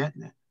 they're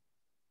getting it.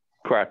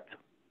 Correct.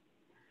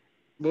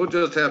 We'll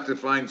just have to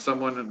find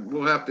someone, and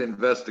we'll have to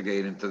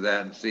investigate into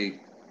that and see.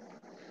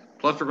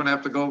 Plus, we're going to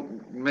have to go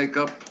make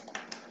up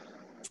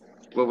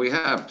what we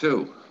have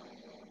too.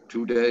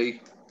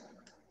 Two-day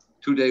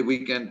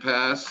weekend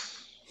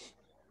pass.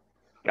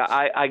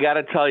 I got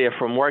to tell you,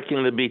 from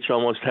working the beach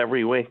almost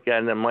every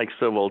weekend, and Mike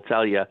still will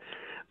tell you,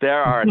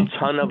 there are a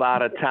ton of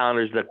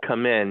out-of-towners that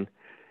come in,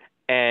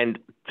 and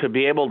to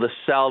be able to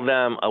sell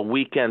them a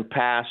weekend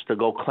pass to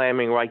go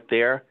clamming right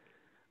there,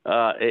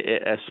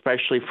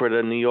 especially for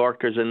the New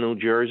Yorkers and New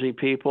Jersey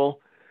people,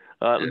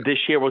 this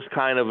year was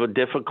kind of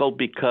difficult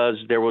because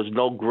there was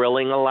no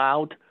grilling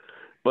allowed.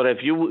 But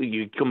if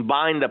you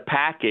combine the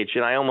package,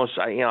 and I don't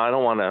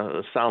want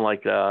to sound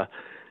like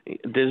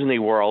Disney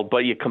World, but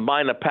you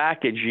combine the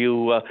package,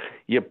 you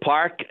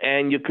park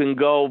and you can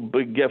go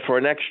for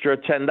an extra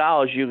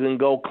 $10. You can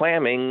go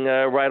clamming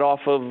right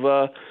off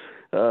of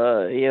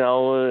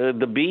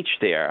the beach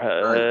there.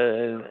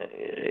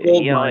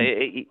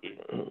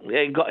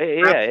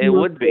 It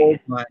would be.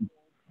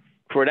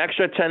 For an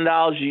extra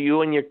 $10,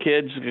 you and your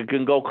kids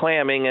can go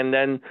clamming and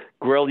then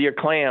grill your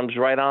clams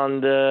right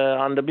on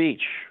the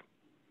beach,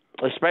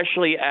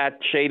 especially at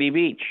Shady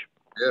Beach.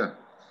 Yeah,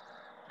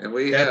 and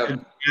we That's have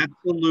an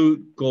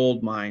absolute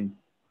gold mine.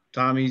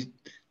 Tommy's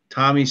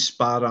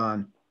spot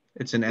on.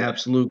 It's an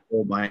absolute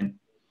gold mine.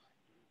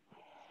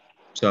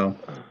 So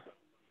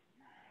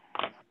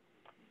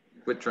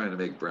quit trying to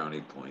make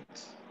brownie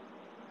points.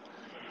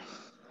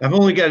 I've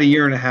only got a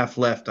year and a half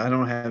left. I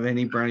don't have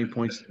any brownie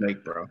points to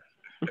make, bro.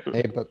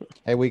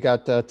 Hey, we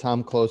got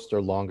Tom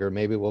Closter longer.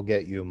 Maybe we'll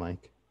get you,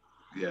 Mike.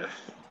 Yeah.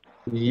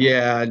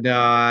 Yeah, no,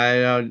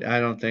 I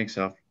don't think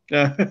so.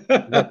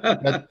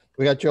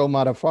 we got Joe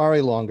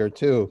Modafari longer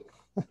too,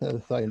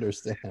 as I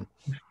understand.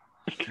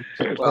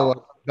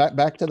 So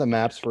back to the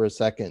maps for a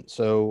second.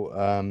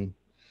 So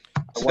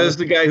says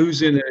the guy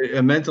who's in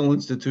a mental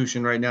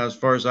institution right now, as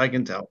far as I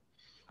can tell.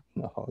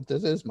 No,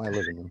 this is my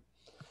living room.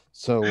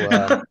 So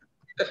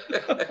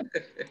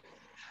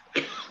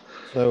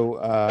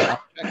I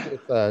checked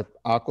with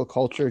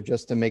aquaculture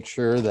just to make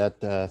sure that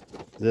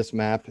this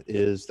map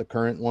is the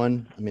current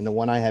one. I mean, the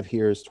one I have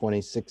here is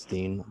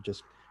 2016.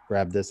 Just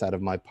grab this out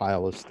of my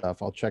pile of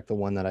stuff. I'll check the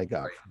one that I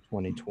got from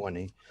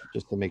 2020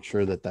 just to make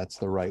sure that that's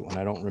the right one.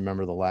 I don't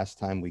remember the last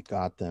time we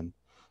got them.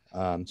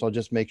 So I'll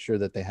just make sure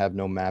that they have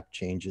no map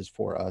changes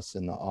for us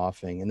in the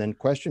offing. And then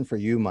question for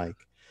you,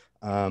 Mike.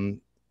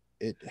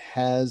 It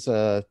has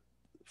a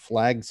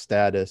flag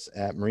status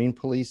at Marine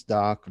Police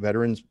Dock,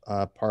 Veterans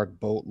Park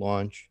Boat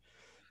Launch,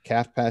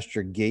 Calf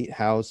Pasture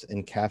Gatehouse,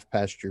 and Calf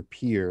Pasture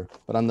Pier.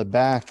 But on the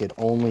back, it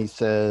only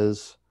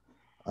says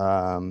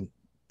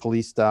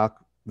Police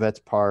Dock, Vets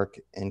Park,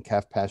 and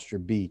Calf Pasture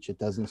Beach. It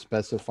doesn't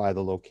specify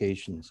the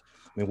locations.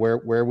 I mean,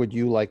 where would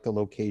you like the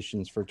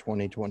locations for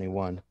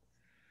 2021?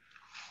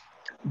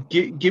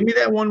 Give me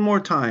that one more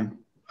time.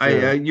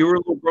 Sure. You were a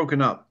little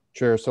broken up.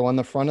 Sure. So on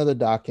the front of the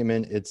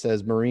document, it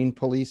says Marine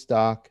Police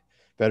Dock,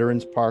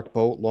 Veterans Park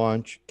Boat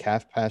Launch,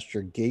 Calf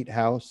Pasture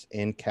Gatehouse,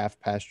 and Calf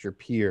Pasture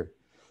Pier.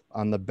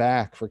 On the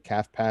back for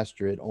Calf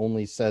Pasture, it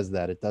only says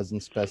that. It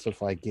doesn't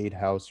specify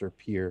gatehouse or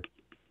pier.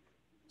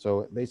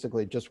 So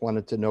basically just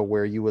wanted to know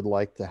where you would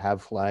like to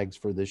have flags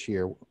for this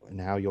year and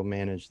how you'll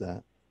manage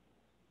that.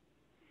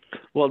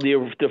 Well,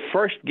 the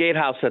first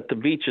gatehouse at the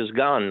beach is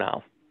gone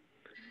now.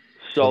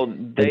 So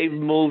they've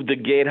moved the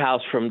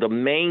gatehouse from the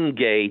main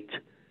gate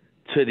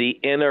to the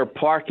inner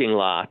parking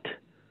lot.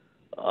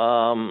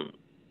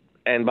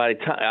 And by the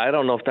time, I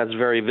don't know if that's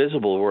very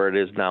visible where it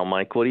is now,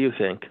 Mike. What do you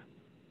think?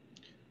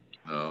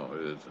 No,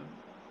 it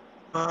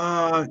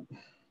isn't.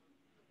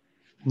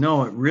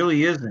 No, it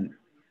really isn't.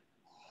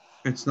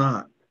 It's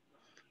not.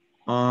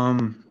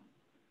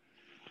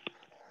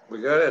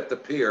 We got it at the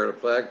pier, the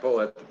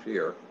flagpole at the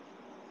pier.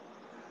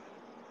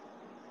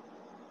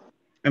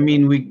 I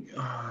mean,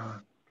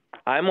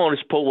 I'm going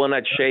to put one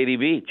at Shady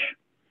Beach.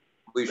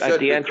 We should, at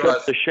the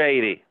entrance to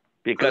Shady,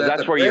 because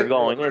that's where you're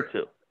going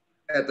into.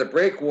 At the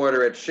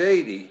breakwater at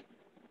Shady,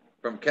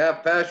 from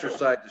Calf Pasture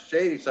side to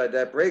Shady side,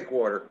 that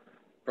breakwater,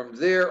 from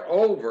there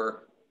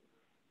over,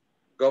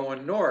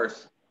 going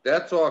north,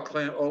 that's all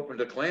open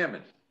to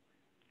clamming.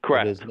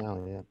 Correct. It is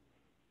now, yeah.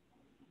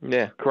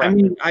 Yeah, correct. I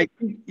mean, I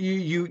think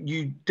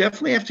you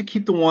definitely have to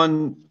keep the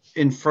one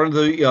in front of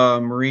the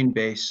Marine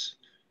base,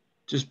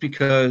 just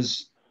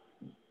because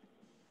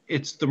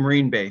it's the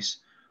Marine base.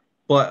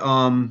 But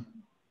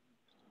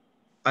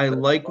I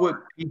like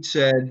what Pete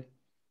said,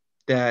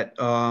 that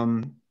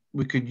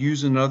we could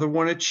use another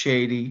one at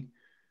Shady.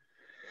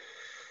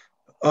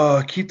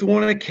 Keep the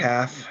one at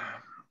Calf.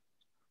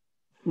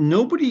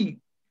 Nobody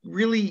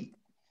really,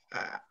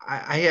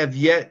 I have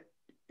yet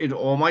in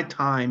all my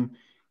time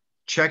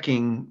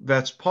checking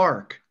Vets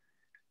Park.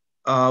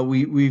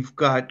 We've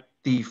got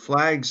the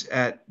flags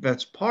at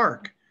Vets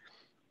Park,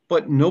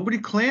 but nobody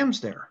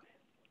clams there.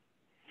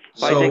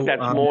 I think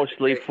that's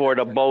mostly for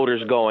the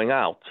boaters going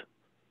out.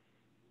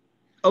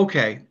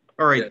 Okay,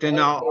 all right, then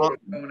I'll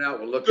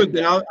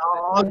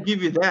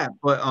give you that.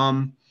 But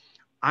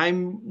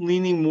I'm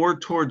leaning more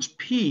towards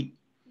Pete,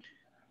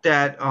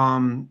 that a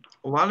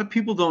lot of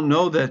people don't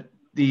know that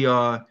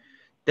the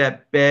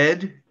that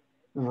bed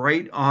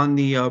right on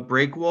the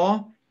break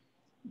wall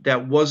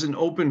that wasn't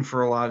open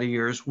for a lot of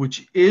years,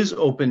 which is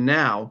open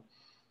now.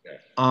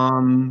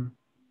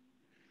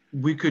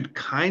 We could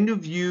kind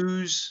of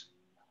use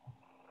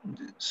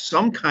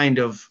some kind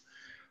of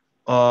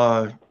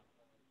flag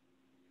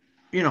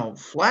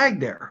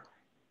there.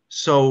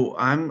 So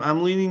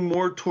I'm leaning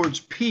more towards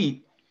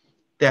Pete,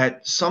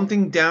 that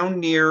something down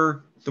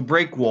near the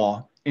break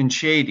wall in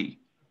Shady,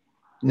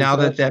 now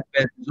that bed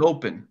is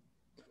open.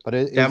 But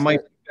that might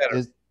be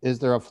better. Is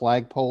there a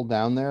flagpole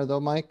down there though,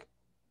 Mike?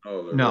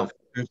 No,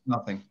 there's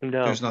nothing.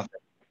 No. There's nothing.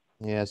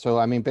 Yeah, so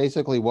I mean,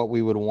 basically what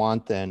we would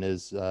want then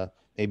is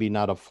maybe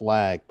not a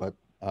flag, but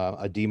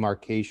a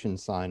demarcation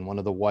sign, one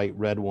of the white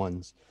red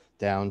ones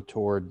down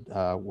toward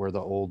where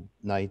the old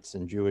Knights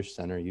and Jewish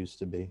Center used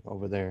to be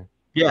over there.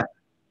 Yeah.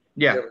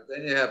 But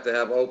then you have to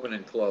have open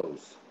and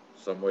close,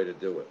 some way to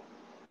do it.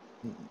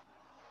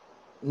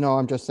 No,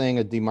 I'm just saying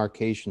a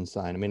demarcation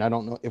sign. I mean, I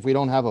don't know if we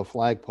don't have a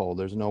flagpole,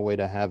 there's no way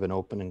to have an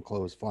open and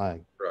closed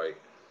flag. Right.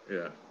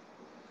 Yeah.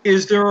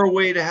 Is there a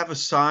way to have a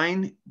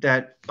sign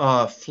that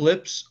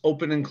flips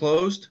open and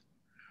closed?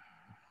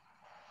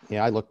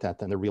 Yeah, I looked at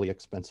them. They're really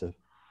expensive.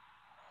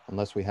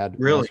 Unless we had,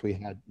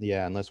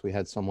 unless we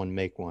had someone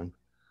make one.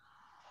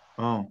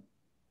 Oh.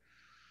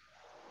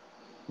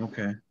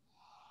 Okay.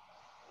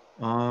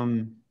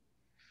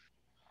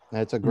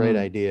 That's a great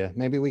idea.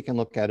 Maybe we can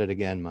look at it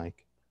again,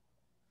 Mike.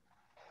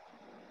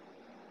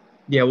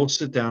 Yeah, we'll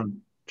sit down,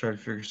 try to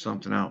figure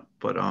something out.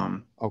 But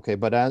okay,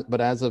 but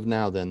as of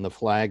now, then the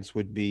flags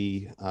would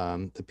be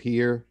the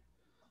pier,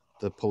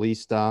 the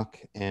police dock,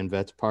 and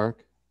Vets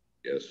Park.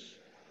 Yes.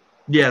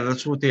 Yeah,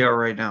 that's what they are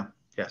right now.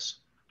 Yes.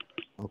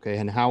 Okay,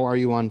 and how are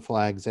you on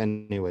flags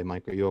anyway,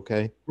 Mike? Are you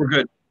okay? We're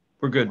good.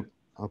 We're good.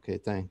 Okay,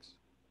 thanks.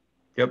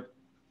 Yep,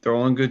 they're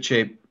all in good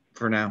shape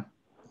for now.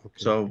 Okay.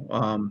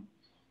 So,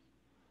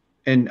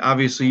 and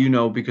obviously,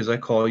 because I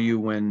call you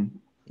when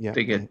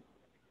they get.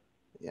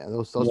 Yeah,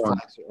 those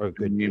flags are a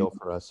good deal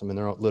for us. I mean,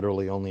 they're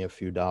literally only a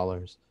few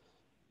dollars.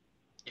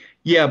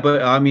 Yeah,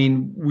 but I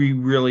mean, we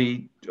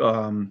really,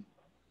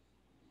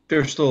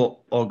 they're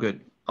still all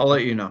good. I'll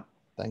let you know.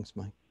 Thanks,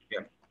 Mike.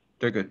 Yeah,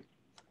 they're good.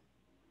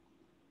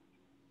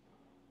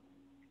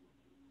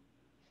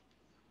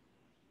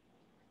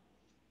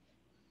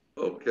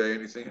 Okay,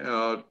 anything,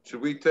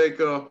 should we take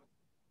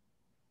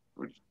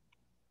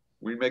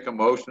we make a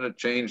motion to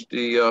change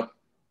the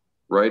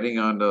writing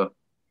on the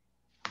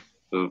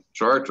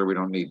charts, or we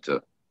don't need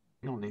to?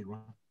 You don't need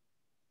one.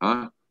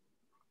 Huh?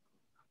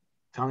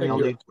 Tony, I'll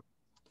need.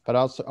 But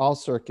I'll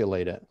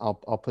circulate it. I'll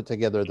put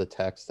together the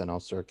text and I'll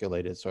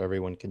circulate it so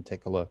everyone can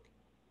take a look.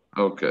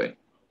 Okay.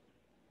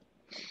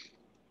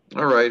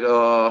 All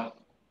right.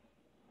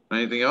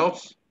 Anything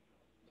else?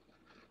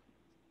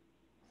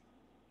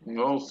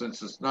 No,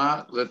 since it's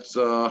not, let's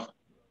our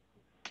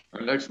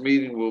next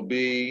meeting will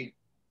be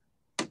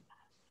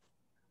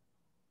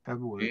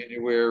February.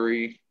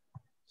 January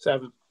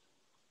 7th.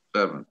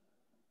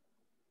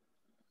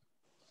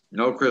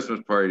 No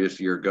Christmas party this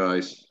year,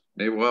 guys.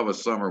 Maybe we'll have a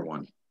summer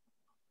one.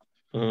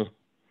 We'll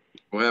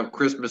have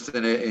Christmas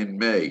in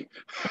May.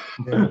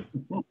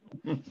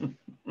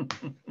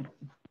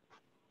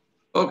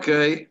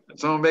 Okay,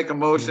 someone make a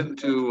motion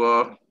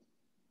to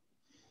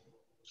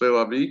say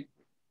la vie.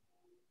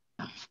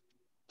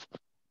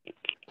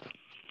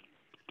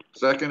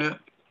 Second it.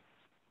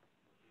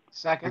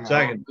 Second.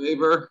 All in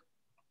favor?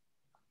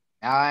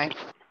 Aye.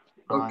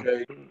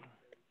 Okay.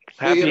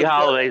 Happy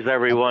holidays,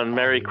 everyone.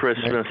 Merry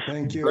Christmas.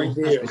 Thank you. Thank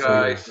you.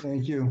 Guys.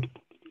 Thank you.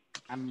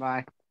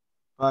 Bye.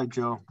 Bye,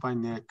 Joe. Bye,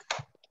 Nick.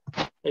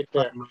 Take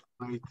care. Bye,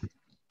 Mike.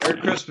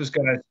 Merry Christmas,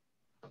 guys.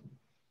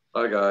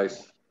 Bye,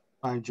 guys.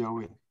 Bye,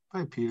 Joey.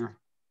 Bye, Peter.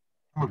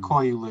 I'm gonna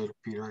call you later,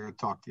 Peter. I gotta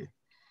talk to you.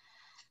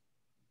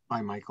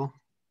 Bye, Michael.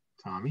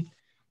 Tommy.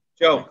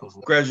 Joe,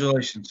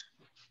 congratulations.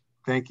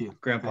 Thank you.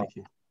 Grandpa. Thank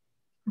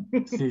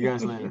you. See you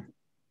guys later.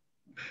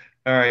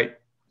 All right.